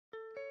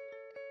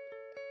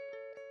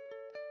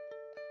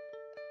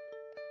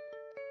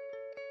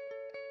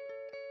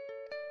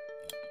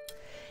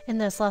In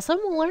this lesson,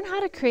 we'll learn how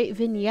to create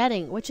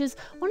vignetting, which is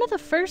one of the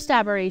first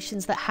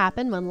aberrations that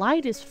happen when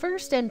light is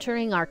first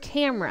entering our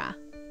camera.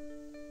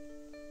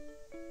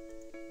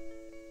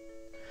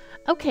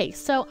 Okay,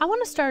 so I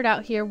want to start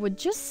out here with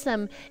just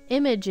some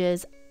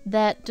images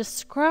that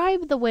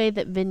describe the way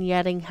that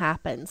vignetting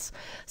happens.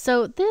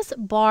 So this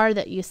bar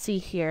that you see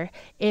here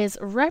is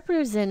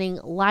representing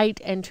light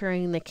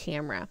entering the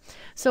camera.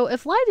 So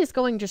if light is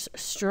going just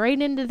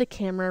straight into the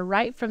camera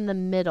right from the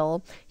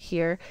middle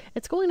here,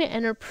 it's going to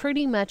enter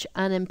pretty much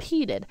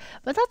unimpeded.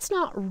 But that's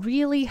not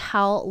really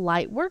how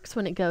light works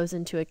when it goes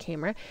into a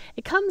camera.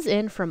 It comes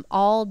in from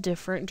all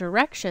different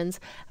directions,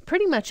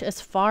 pretty much as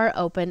far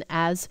open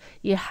as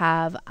you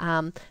have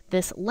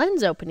this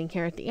lens opening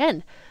here at the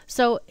end.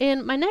 So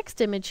in my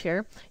next image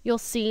here, you'll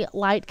see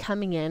light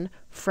coming in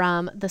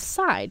from the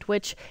side,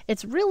 which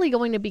it's really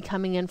going to be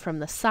coming in from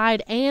the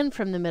side and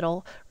from the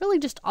middle, really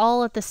just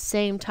all at the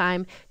same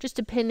time, just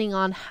depending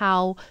on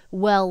how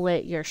well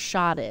lit your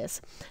shot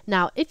is.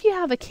 Now, if you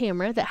have a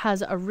camera that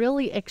has a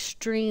really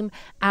extreme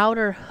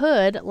outer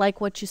hood,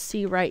 like what you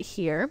see right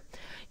here,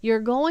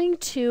 you're going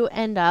to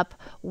end up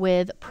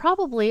with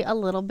probably a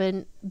little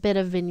bit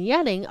of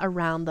vignetting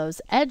around those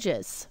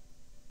edges.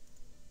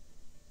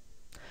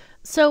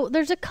 So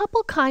there's a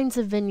couple kinds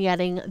of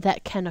vignetting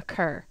that can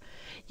occur.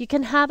 You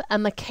can have a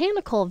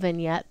mechanical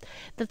vignette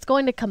that's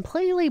going to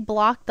completely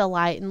block the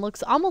light and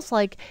looks almost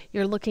like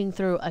you're looking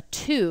through a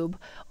tube,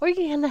 or you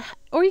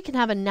can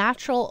have a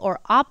natural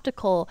or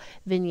optical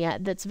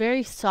vignette that's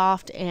very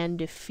soft and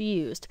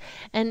diffused.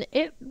 And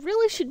it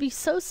really should be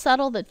so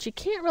subtle that you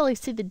can't really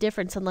see the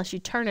difference unless you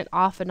turn it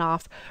off and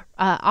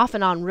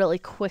on really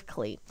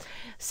quickly.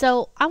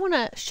 So I want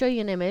to show you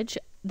an image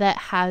that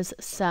has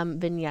some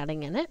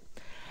vignetting in it.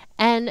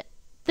 And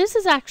this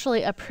is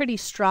actually a pretty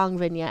strong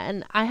vignette,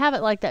 and I have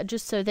it like that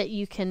just so that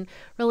you can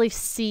really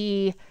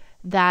see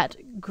that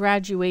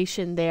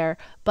graduation there.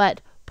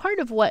 But part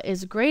of what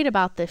is great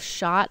about this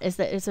shot is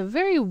that it's a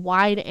very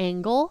wide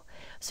angle,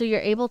 so you're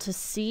able to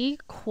see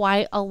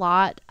quite a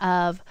lot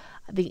of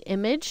the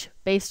image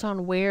based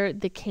on where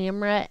the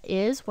camera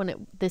is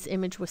when this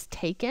image was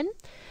taken.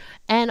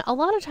 And a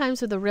lot of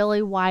times with a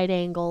really wide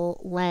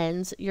angle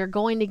lens, you're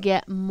going to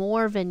get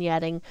more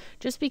vignetting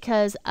just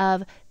because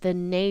of the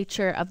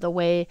nature of the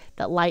way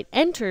that light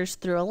enters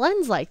through a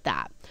lens like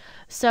that.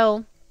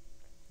 So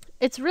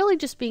it's really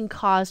just being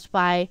caused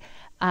by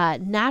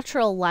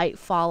natural light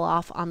fall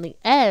off on the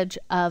edge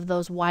of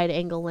those wide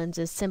angle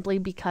lenses simply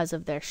because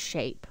of their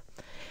shape.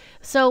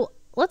 So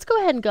let's go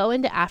ahead and go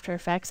into After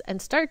Effects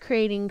and start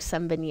creating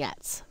some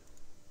vignettes.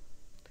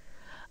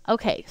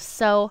 Okay,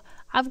 so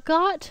I've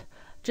got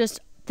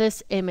just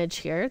this image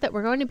here that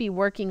we're going to be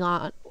working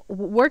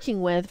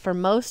with for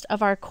most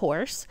of our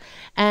course,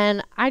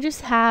 and I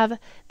just have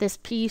this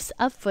piece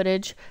of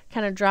footage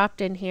kind of dropped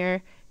in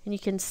here, and you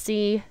can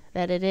see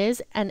that it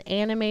is an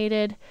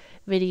animated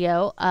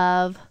video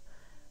of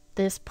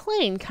this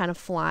plane kind of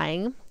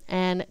flying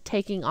and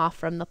taking off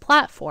from the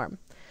platform.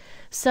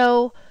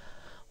 So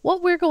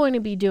what we're going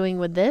to be doing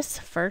with this,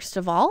 first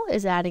of all,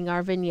 is adding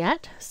our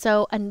vignette.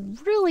 So a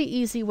really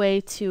easy way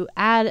to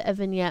add a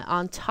vignette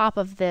on top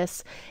of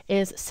this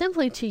is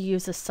simply to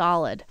use a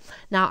solid.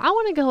 Now I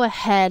want to go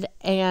ahead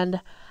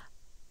and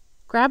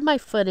grab my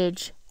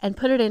footage and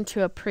put it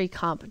into a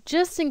pre-comp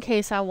just in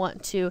case I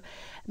want to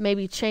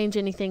maybe change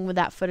anything with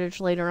that footage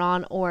later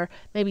on, or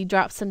maybe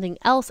drop something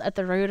else at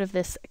the root of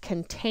this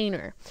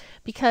container.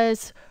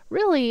 Because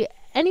really,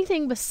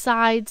 anything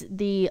besides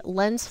the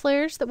lens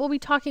flares that we'll be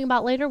talking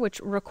about later, which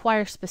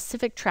require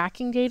specific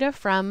tracking data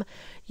from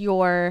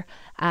your,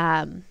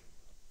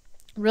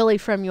 really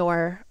from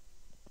your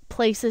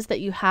places that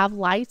you have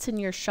lights in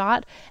your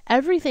shot,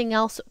 everything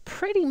else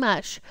pretty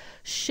much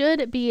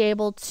should be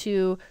able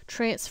to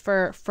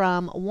transfer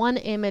from one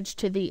image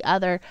to the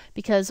other,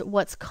 because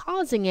what's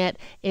causing it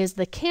is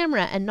the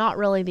camera and not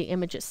really the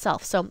image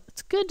itself. So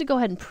it's good to go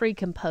ahead and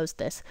pre-compose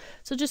this.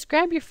 So just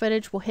grab your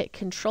footage, we'll hit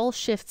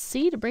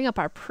Control-Shift-C to bring up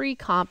our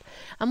pre-comp,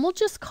 and we'll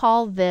just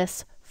call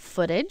this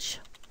footage.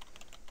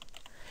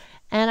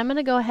 And I'm going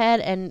to go ahead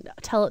and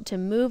tell it to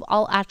move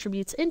all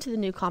attributes into the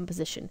new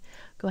composition.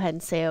 Go ahead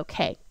and say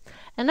OK.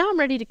 And now I'm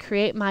ready to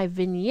create my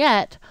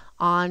vignette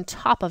on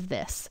top of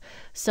this.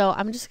 So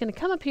I'm just going to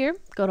come up here,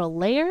 go to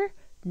Layer,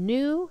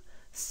 New,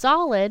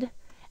 Solid,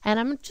 and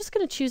I'm just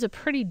going to choose a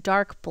pretty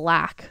dark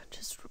black,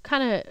 just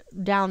kind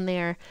of down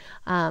there.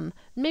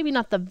 Maybe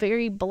not the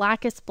very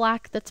blackest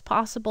black that's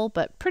possible,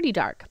 but pretty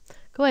dark.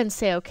 Go ahead and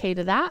say OK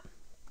to that.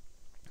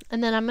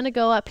 And then I'm going to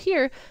go up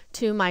here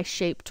to my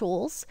shape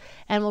tools,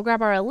 and we'll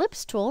grab our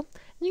ellipse tool,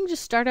 and you can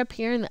just start up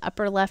here in the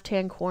upper left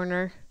hand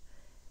corner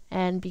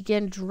and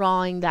begin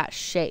drawing that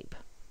shape.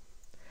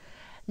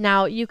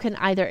 Now you can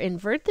either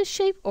invert the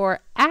shape or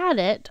add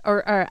it,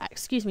 or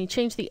excuse me,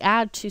 change the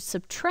add to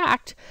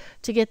subtract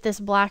to get this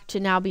black to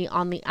now be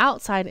on the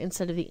outside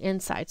instead of the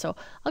inside. So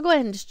I'll go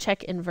ahead and just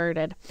check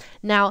inverted.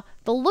 Now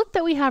the look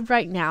that we have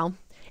right now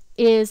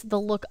is the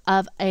look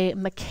of a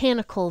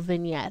mechanical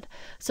vignette.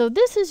 So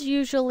this is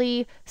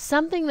usually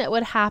something that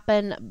would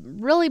happen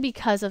really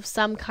because of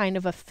some kind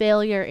of a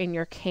failure in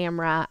your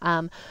camera.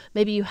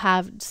 Maybe you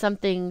have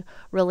something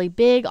really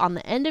big on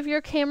the end of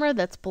your camera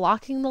that's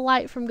blocking the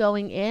light from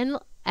going in,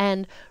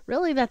 and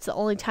really that's the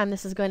only time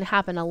this is going to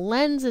happen. A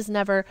lens is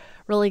never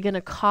really going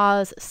to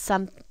cause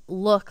some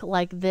look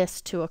like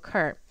this to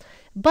occur.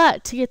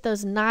 But to get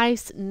those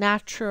nice,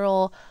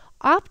 natural,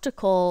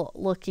 optical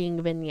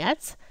looking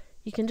vignettes,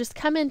 you can just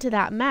come into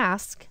that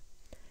mask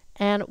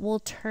and we'll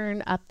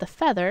turn up the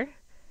feather,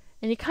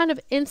 and you kind of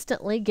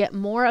instantly get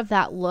more of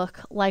that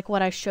look like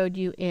what I showed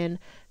you in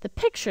the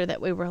picture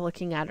that we were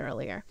looking at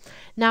earlier.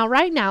 Now,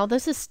 right now,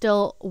 this is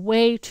still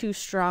way too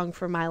strong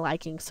for my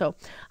liking, so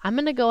I'm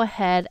going to go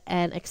ahead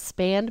and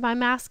expand my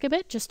mask a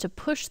bit just to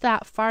push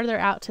that farther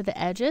out to the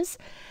edges,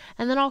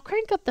 and then I'll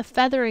crank up the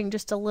feathering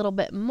just a little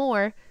bit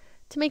more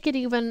to make it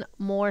even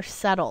more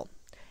subtle.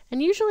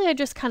 And usually I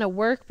just kind of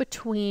work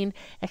between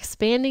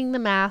expanding the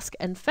mask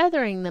and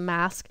feathering the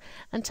mask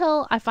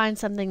until I find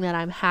something that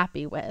I'm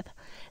happy with.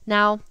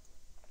 Now,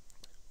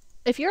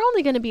 if you're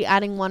only going to be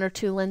adding 1 or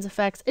 2 lens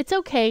effects, it's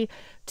okay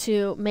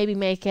to maybe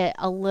make it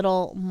a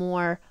little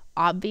more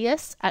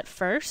obvious at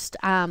first,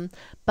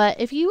 but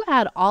if you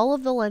add all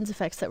of the lens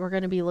effects that we're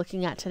going to be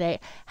looking at today,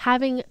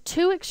 having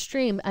too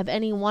extreme of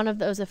any one of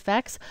those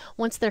effects,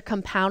 once they're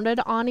compounded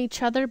on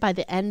each other by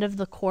the end of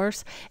the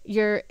course,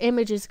 your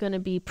image is going to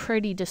be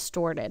pretty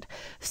distorted.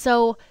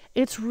 So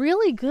it's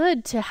really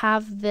good to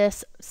have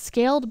this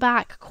scaled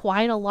back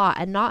quite a lot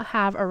and not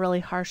have a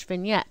really harsh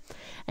vignette.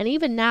 And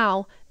even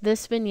now,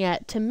 this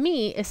vignette to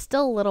me is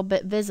still a little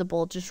bit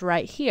visible just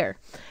right here.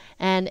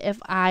 And if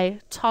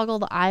I toggle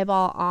the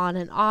eyeball on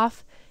and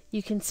off,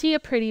 you can see a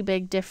pretty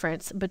big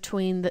difference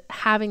between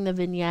having the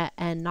vignette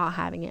and not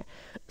having it.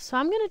 So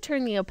I'm going to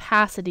turn the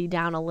opacity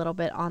down a little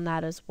bit on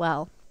that as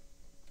well.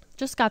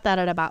 Just got that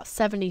at about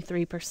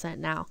 73%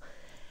 now.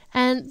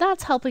 And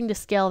that's helping to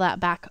scale that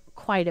back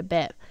quite a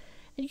bit.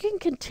 And you can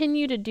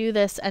continue to do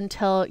this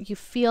until you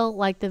feel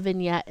like the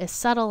vignette is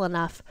subtle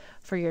enough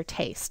for your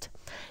taste.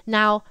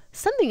 Now,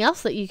 something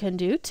else that you can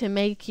do to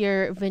make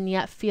your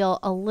vignette feel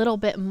a little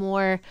bit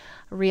more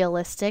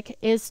realistic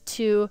is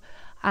to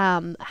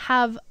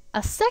have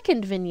a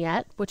second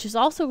vignette, which is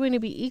also going to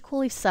be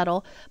equally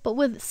subtle, but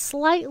with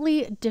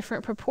slightly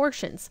different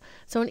proportions.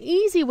 So an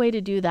easy way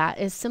to do that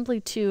is simply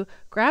to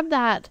grab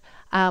that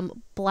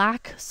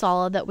black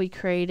solid that we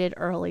created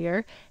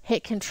earlier,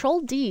 hit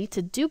Control D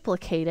to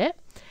duplicate it,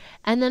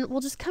 and then we'll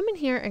just come in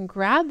here and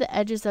grab the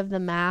edges of the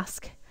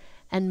mask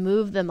and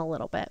move them a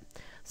little bit.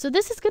 So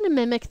this is going to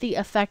mimic the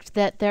effect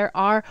that there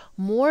are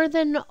more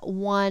than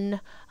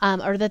one,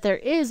 or that there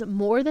is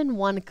more than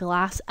one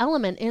glass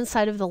element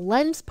inside of the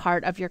lens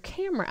part of your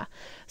camera.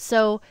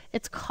 So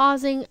it's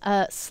causing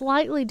a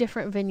slightly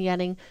different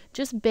vignetting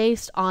just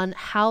based on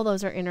how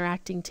those are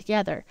interacting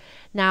together.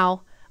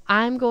 Now,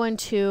 I'm going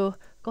to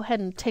go ahead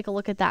and take a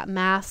look at that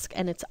mask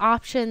and its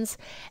options.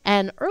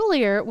 And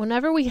earlier,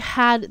 whenever we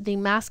had the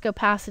mask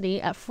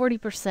opacity at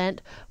 40%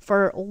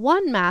 for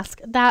one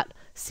mask, that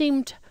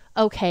seemed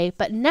okay,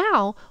 but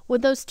now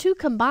with those two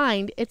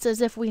combined, it's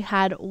as if we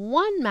had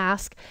one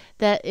mask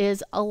that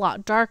is a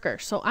lot darker.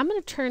 So I'm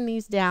going to turn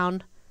these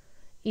down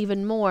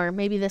even more,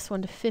 maybe this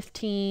one to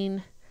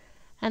 15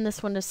 and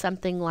this one to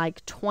something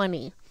like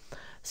 20.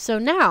 So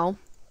now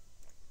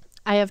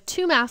I have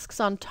two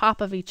masks on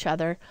top of each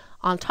other,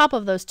 on top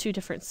of those two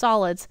different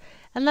solids,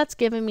 and that's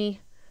giving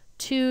me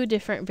two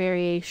different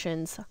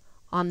variations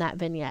on that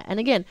vignette.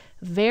 And again,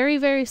 very,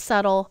 very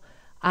subtle.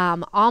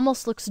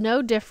 Almost looks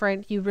no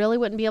different. You really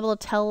wouldn't be able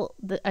to tell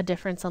a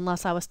difference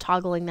unless I was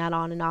toggling that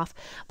on and off.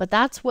 But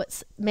that's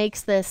what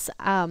makes this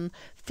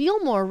feel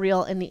more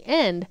real in the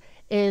end,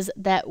 is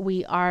that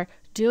we are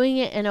doing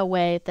it in a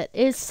way that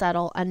is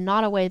subtle and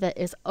not a way that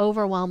is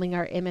overwhelming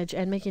our image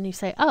and making you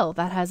say, oh,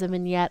 that has a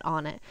vignette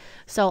on it.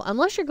 So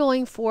unless you're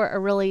going for a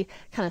really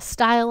kind of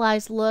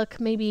stylized look,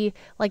 maybe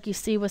like you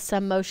see with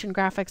some motion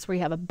graphics where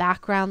you have a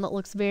background that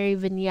looks very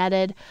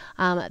vignetted,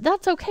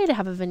 that's okay to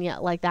have a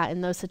vignette like that.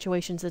 In those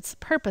situations, it's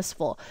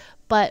purposeful.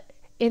 But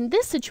in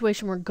this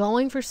situation, we're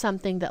going for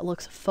something that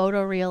looks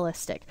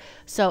photorealistic.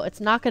 So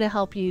it's not going to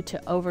help you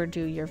to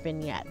overdo your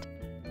vignette.